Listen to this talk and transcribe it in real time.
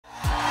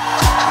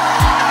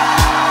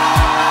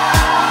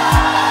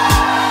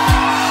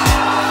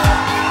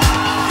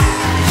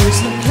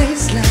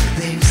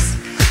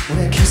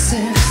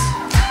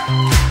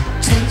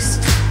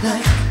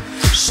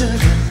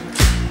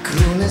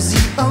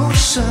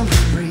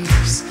summer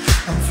breeze.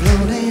 I'm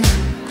floating,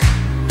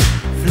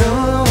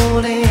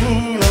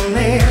 floating on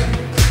air.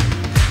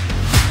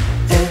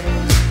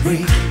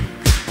 Every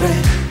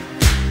breath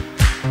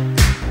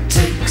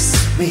takes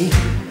me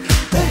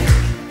back.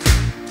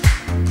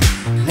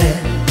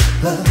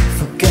 Never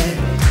forget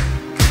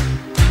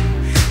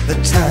the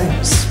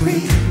times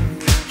we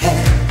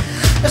had.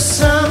 A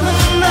summer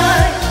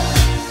night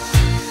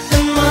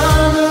in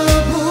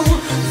Malibu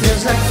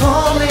feels like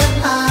falling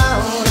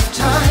out of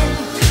time.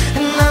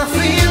 And I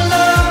feel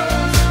love,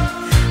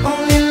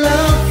 only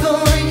love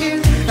for you.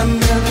 I'm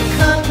in the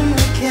cotton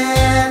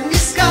candy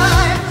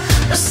sky.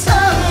 A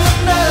summer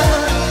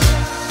night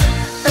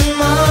in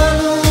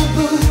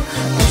Malibu,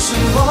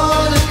 ocean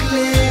water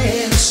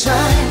glitter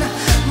shine.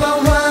 My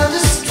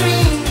wildest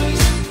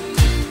dreams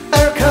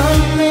are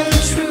coming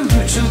true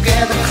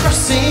together,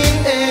 crossing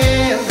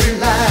every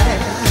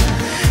line.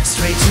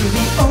 Straight to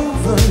the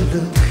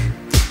overlook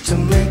to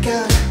make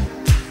up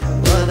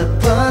what a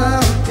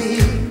bumpy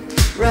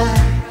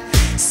ride.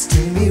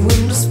 Steamy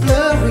windows,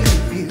 blurry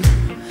view.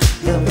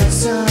 Your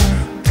bets are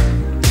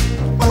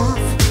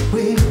off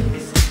with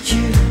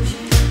you.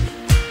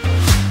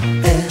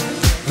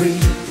 Every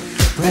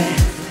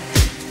breath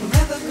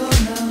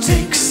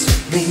takes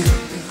me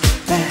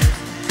back.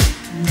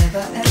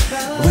 Never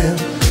ever We'll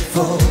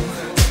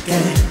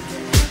forget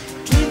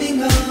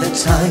giving up. the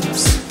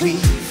times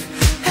we've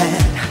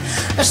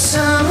had. A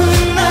summer